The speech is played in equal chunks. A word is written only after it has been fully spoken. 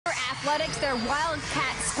Athletics, their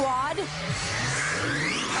Wildcat squad,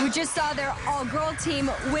 who just saw their all-girl team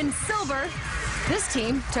win silver. This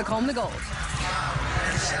team took home the gold.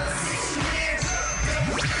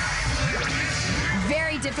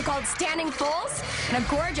 Very difficult standing fulls and a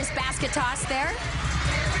gorgeous basket toss there.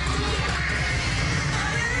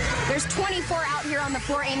 There's 24 out here on the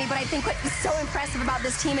floor, Amy, but I think what is so impressive about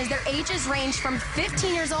this team is their ages range from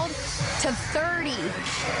 15 years old to 30.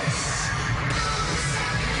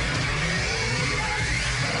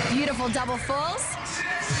 Beautiful double fulls.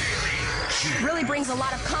 Really brings a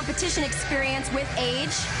lot of competition experience with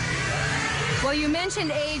age. Well, you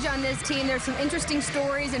mentioned age on this team. There's some interesting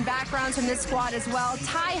stories and backgrounds from this squad as well.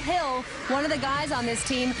 Ty Hill, one of the guys on this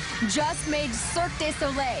team, just made Cirque du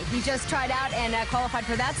Soleil. He just tried out and qualified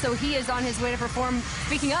for that, so he is on his way to perform,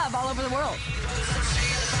 speaking of, all over the world.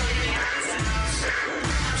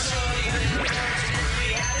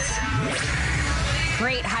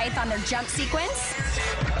 Great height on their jump sequence.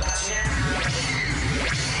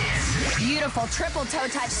 Beautiful triple toe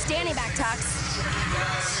touch, standing back tucks.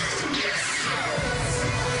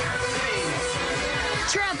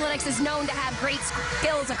 Cheer Athletics is known to have great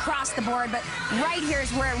skills across the board, but right here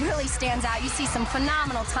is where it really stands out. You see some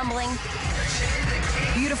phenomenal tumbling,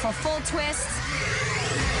 beautiful full twists.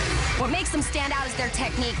 What makes them stand out is their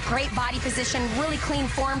technique. Great body position, really clean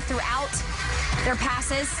form throughout their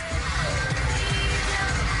passes.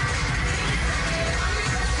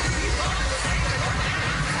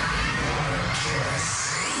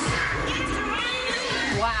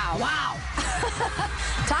 Wow. Wow.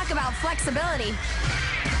 Talk about flexibility.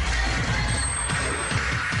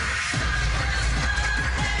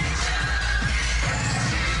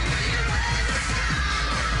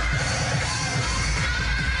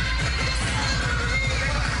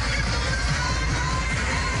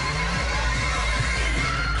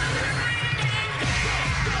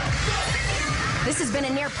 This has been a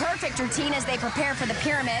near perfect routine as they prepare for the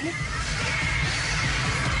pyramid.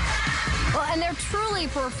 Well, and they're truly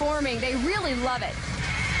performing. They really love it.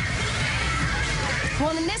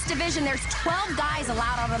 Well, in this division, there's 12 guys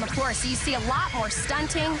allowed out on the floor, so you see a lot more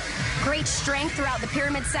stunting, great strength throughout the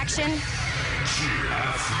pyramid section.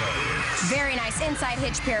 Very nice inside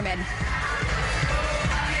hitch pyramid.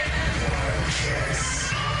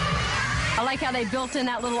 I like how they built in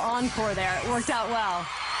that little encore there. It worked out well.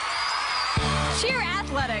 Cheer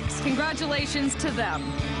Athletics. Congratulations to them.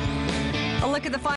 A look at the final.